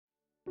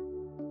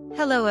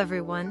Hello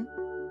everyone.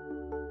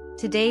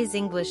 Today's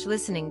English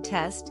listening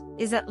test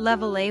is at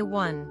level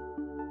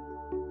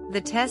A1. The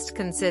test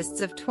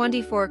consists of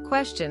 24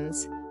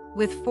 questions,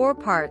 with 4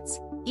 parts,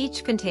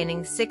 each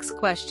containing 6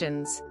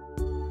 questions.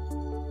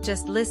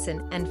 Just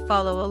listen and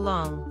follow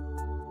along.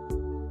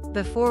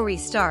 Before we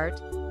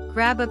start,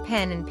 grab a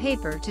pen and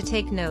paper to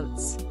take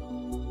notes.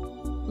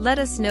 Let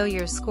us know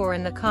your score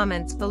in the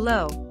comments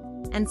below,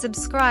 and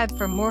subscribe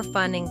for more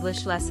fun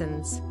English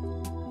lessons.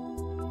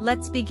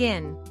 Let's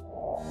begin.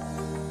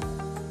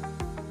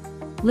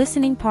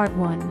 Listening Part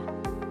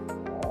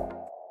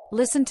 1.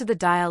 Listen to the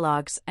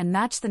dialogues and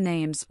match the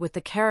names with the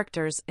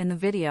characters in the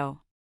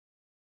video.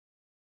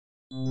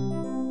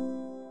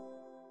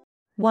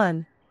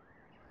 1.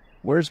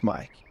 Where's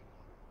Mike?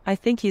 I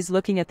think he's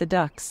looking at the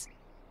ducks.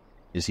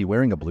 Is he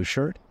wearing a blue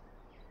shirt?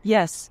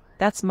 Yes,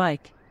 that's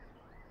Mike.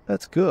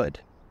 That's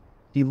good.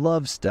 He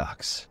loves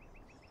ducks.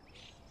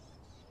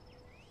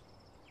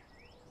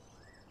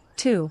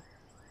 2.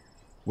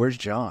 Where's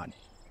John?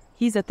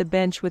 He's at the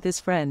bench with his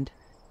friend.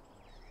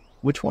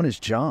 Which one is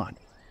John?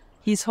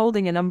 He's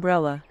holding an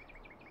umbrella.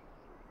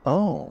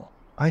 Oh,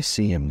 I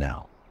see him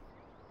now.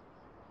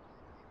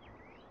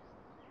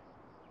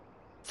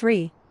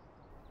 3.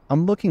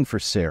 I'm looking for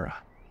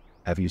Sarah.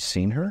 Have you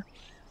seen her?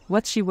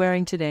 What's she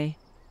wearing today?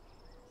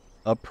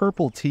 A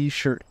purple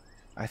t-shirt,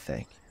 I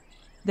think.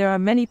 There are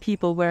many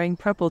people wearing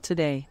purple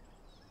today.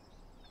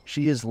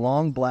 She has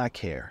long black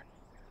hair.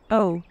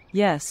 Oh,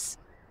 yes.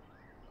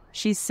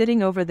 She's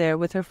sitting over there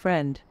with her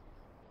friend.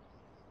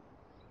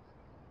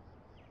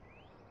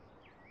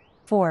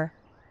 4.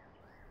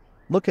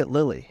 Look at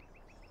Lily.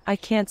 I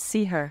can't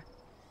see her.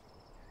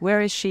 Where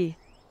is she?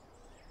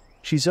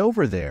 She's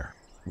over there,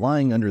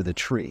 lying under the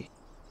tree.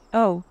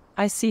 Oh,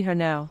 I see her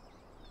now.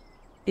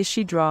 Is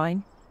she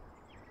drawing?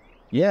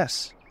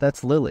 Yes,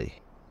 that's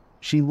Lily.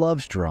 She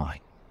loves drawing.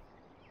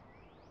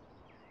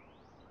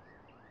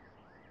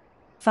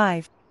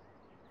 5.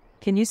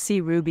 Can you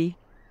see Ruby?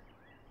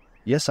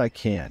 Yes, I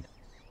can.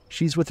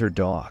 She's with her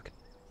dog.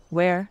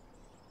 Where?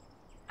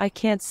 I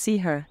can't see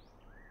her.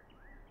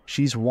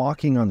 She's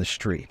walking on the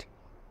street.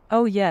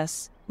 Oh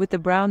yes, with the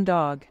brown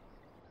dog.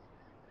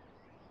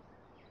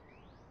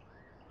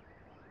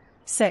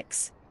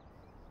 6.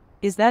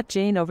 Is that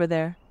Jane over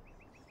there?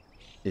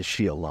 Is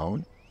she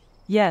alone?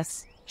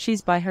 Yes,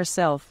 she's by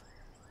herself.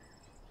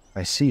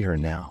 I see her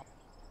now.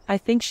 I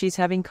think she's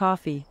having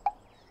coffee.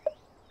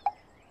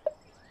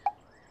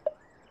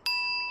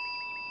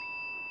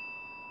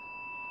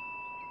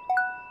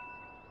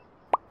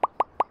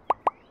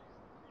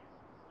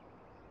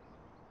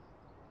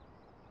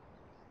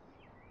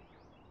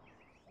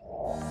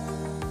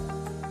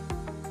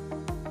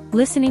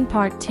 Listening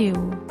Part 2.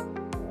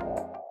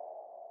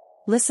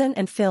 Listen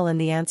and fill in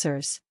the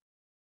answers.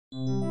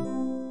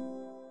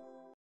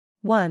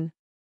 1.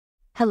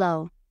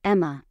 Hello,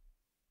 Emma.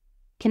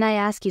 Can I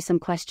ask you some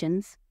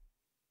questions?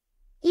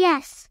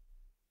 Yes,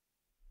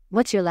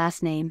 What's your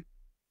last name?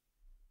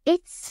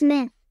 it's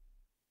Smith.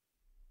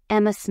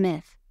 Emma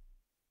Smith.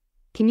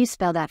 Can you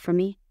spell that for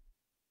me?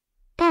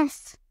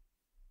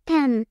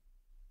 S-M-I-T-H.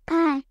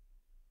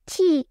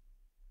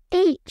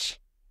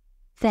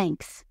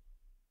 Thanks.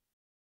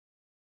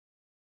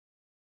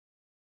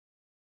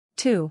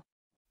 2.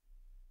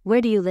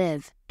 Where do you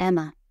live,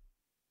 Emma?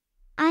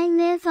 I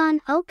live on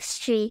Oak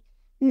Street,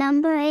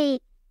 number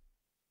 8.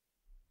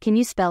 Can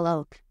you spell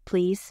oak,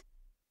 please?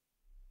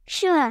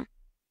 Sure.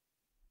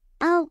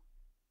 O-A-K.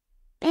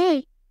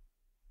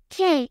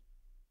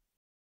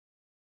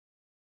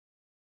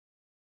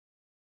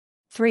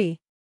 3.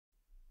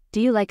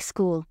 Do you like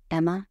school,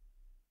 Emma?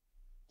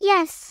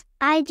 Yes,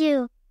 I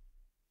do.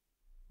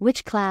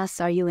 Which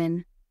class are you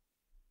in?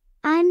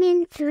 I'm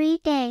in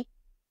 3A.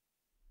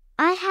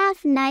 I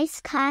have nice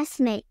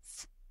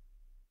classmates.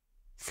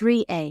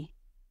 3A.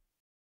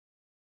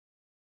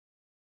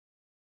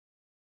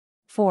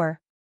 4.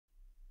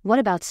 What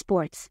about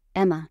sports,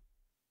 Emma?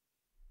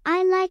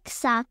 I like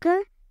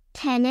soccer,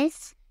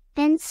 tennis,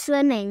 and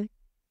swimming.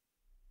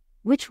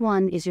 Which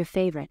one is your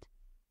favorite?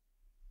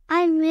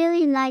 I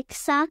really like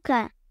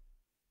soccer.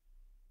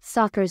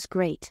 Soccer's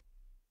great.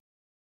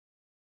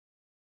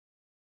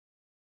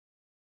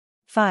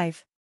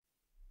 5.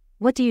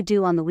 What do you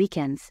do on the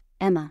weekends,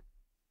 Emma?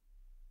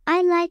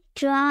 I like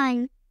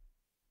drawing.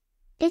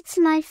 It's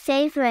my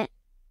favorite.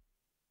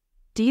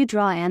 Do you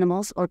draw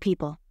animals or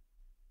people?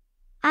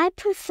 I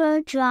prefer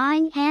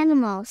drawing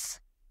animals.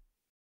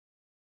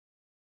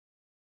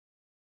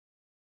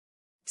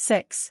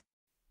 6.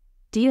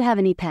 Do you have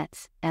any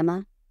pets,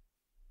 Emma?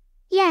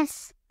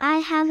 Yes, I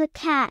have a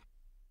cat.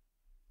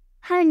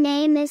 Her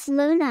name is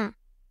Luna.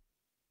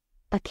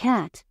 A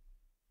cat.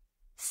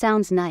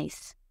 Sounds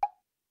nice.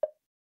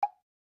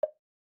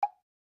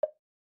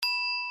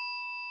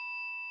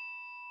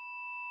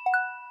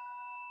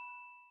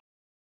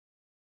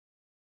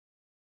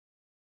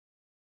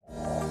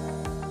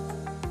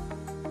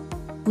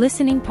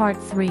 Listening Part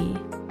 3.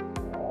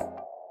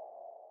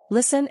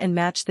 Listen and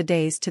match the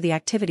days to the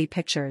activity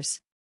pictures.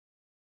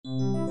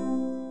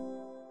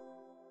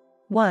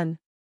 1.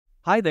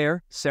 Hi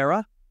there,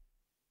 Sarah.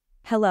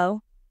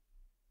 Hello.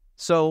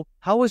 So,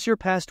 how was your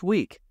past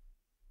week?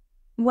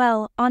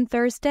 Well, on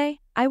Thursday,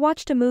 I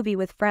watched a movie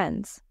with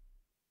friends.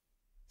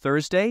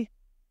 Thursday?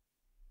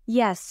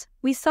 Yes,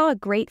 we saw a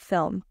great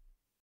film.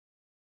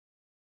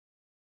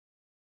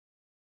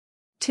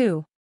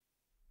 2.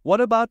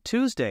 What about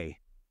Tuesday?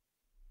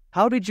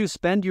 How did you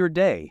spend your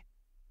day?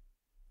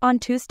 On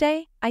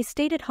Tuesday, I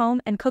stayed at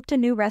home and cooked a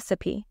new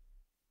recipe.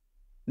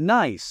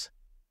 Nice.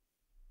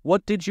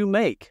 What did you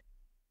make?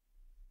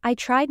 I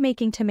tried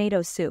making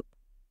tomato soup.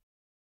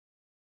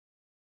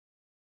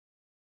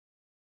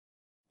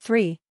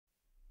 3.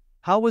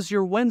 How was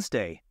your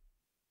Wednesday?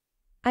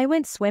 I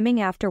went swimming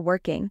after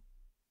working.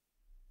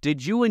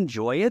 Did you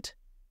enjoy it?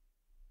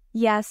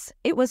 Yes,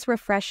 it was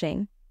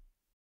refreshing.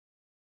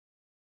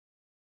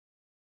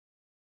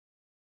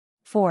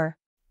 4.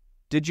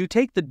 Did you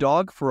take the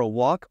dog for a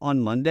walk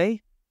on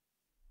Monday?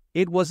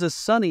 It was a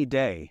sunny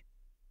day.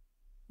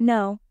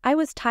 No, I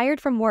was tired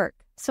from work,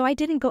 so I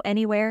didn't go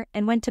anywhere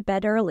and went to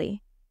bed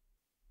early.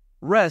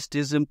 Rest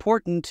is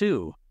important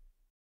too.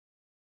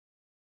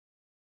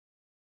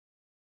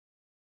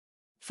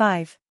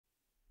 5.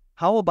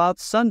 How about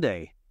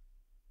Sunday?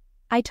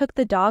 I took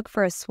the dog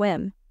for a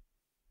swim.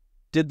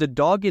 Did the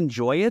dog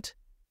enjoy it?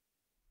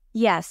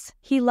 Yes,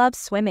 he loves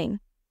swimming.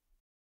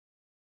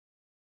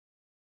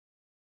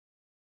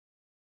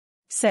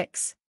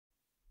 6.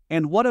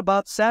 And what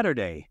about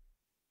Saturday?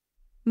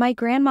 My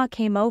grandma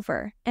came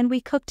over, and we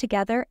cooked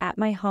together at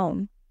my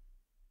home.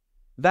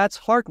 That's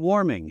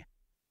heartwarming.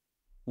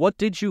 What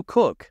did you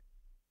cook?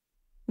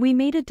 We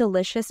made a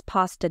delicious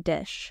pasta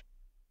dish.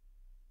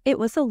 It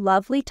was a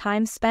lovely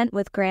time spent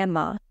with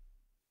Grandma.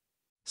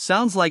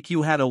 Sounds like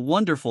you had a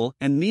wonderful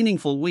and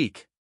meaningful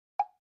week.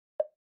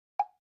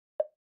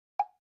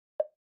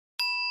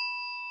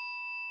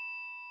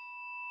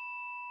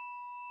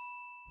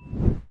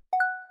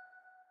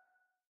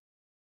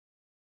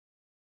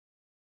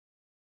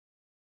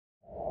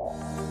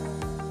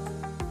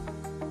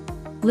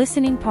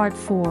 Listening Part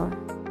 4.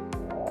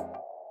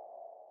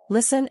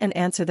 Listen and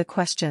answer the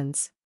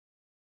questions.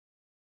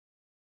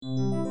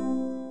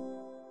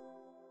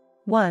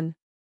 1.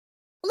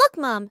 Look,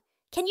 Mom,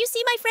 can you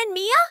see my friend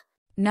Mia?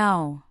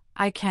 No,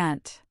 I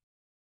can't.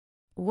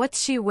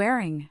 What's she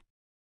wearing?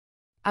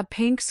 A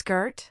pink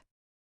skirt?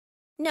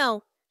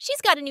 No,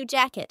 she's got a new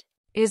jacket.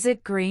 Is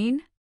it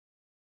green?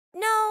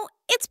 No,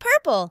 it's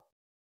purple.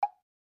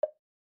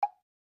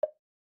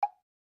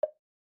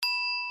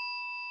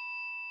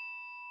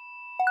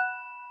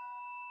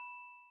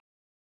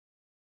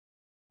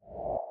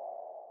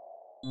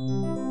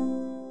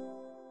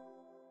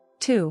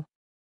 2.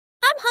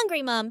 I'm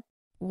hungry, Mom.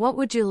 What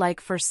would you like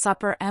for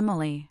supper,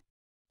 Emily?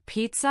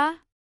 Pizza?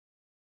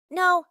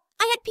 No,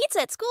 I had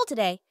pizza at school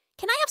today.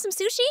 Can I have some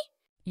sushi?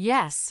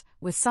 Yes,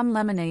 with some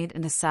lemonade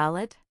and a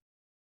salad.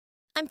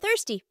 I'm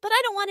thirsty, but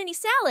I don't want any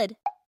salad.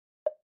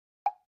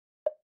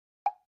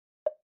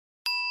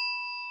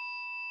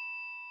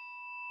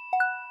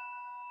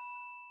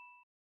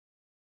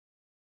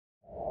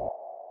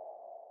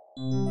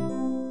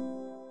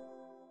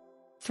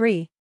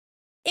 3.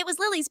 It was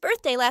Lily's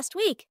birthday last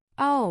week.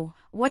 Oh,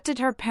 what did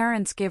her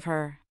parents give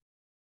her?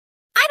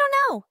 I don't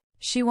know.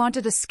 She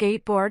wanted a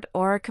skateboard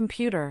or a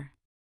computer.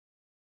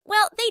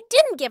 Well, they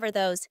didn't give her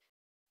those.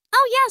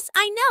 Oh yes,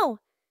 I know.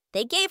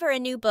 They gave her a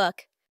new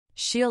book.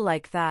 She'll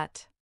like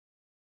that.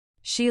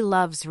 She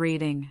loves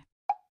reading.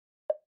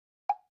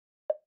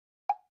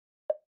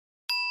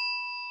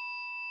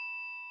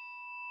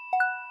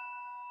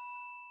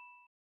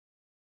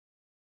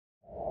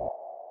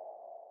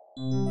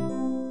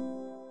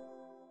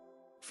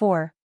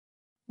 4.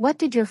 What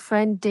did your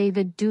friend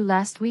David do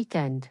last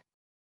weekend?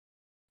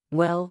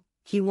 Well,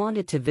 he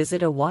wanted to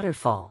visit a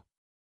waterfall.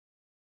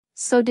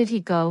 So did he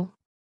go?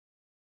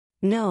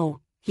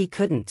 No, he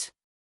couldn't.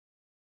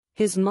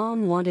 His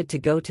mom wanted to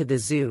go to the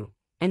zoo,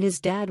 and his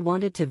dad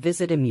wanted to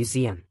visit a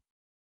museum.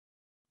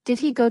 Did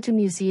he go to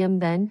museum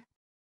then?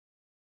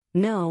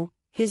 No,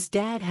 his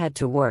dad had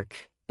to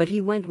work, but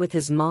he went with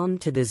his mom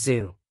to the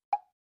zoo.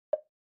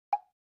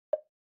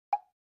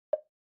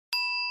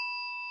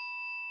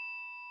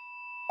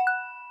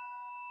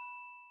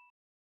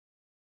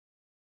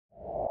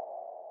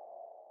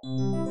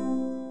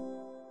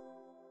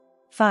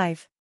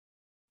 5.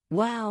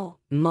 Wow,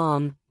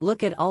 Mom,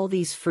 look at all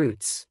these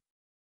fruits.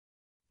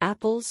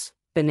 Apples,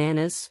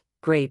 bananas,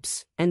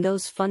 grapes, and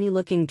those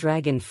funny-looking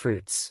dragon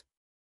fruits.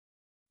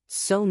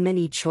 So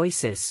many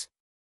choices.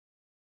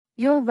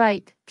 You're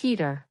right,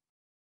 Peter.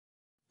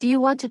 Do you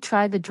want to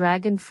try the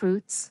dragon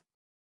fruits?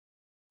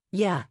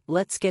 Yeah,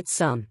 let's get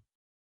some.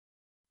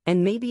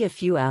 And maybe a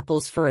few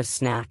apples for a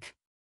snack.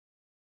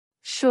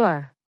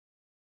 Sure.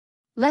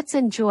 Let's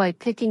enjoy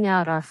picking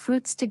out our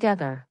fruits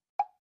together.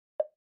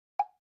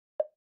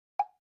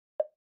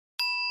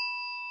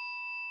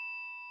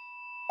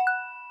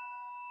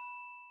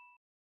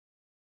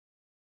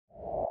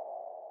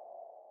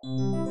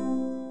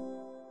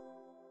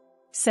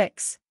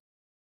 6.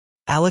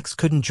 Alex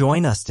couldn't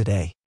join us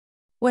today.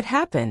 What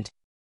happened?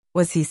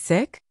 Was he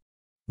sick?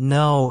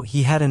 No,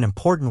 he had an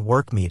important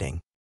work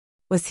meeting.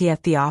 Was he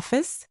at the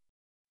office?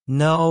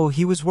 No,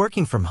 he was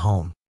working from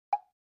home.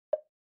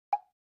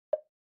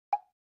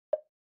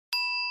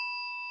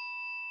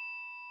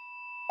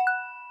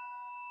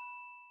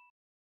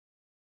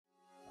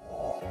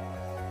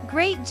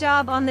 Great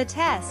job on the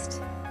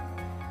test!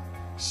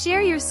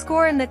 Share your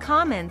score in the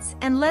comments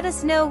and let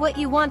us know what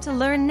you want to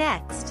learn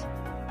next.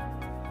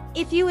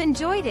 If you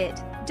enjoyed it,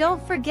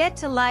 don't forget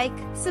to like,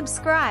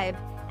 subscribe,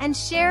 and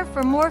share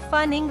for more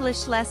fun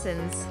English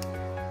lessons.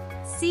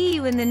 See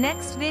you in the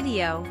next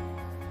video.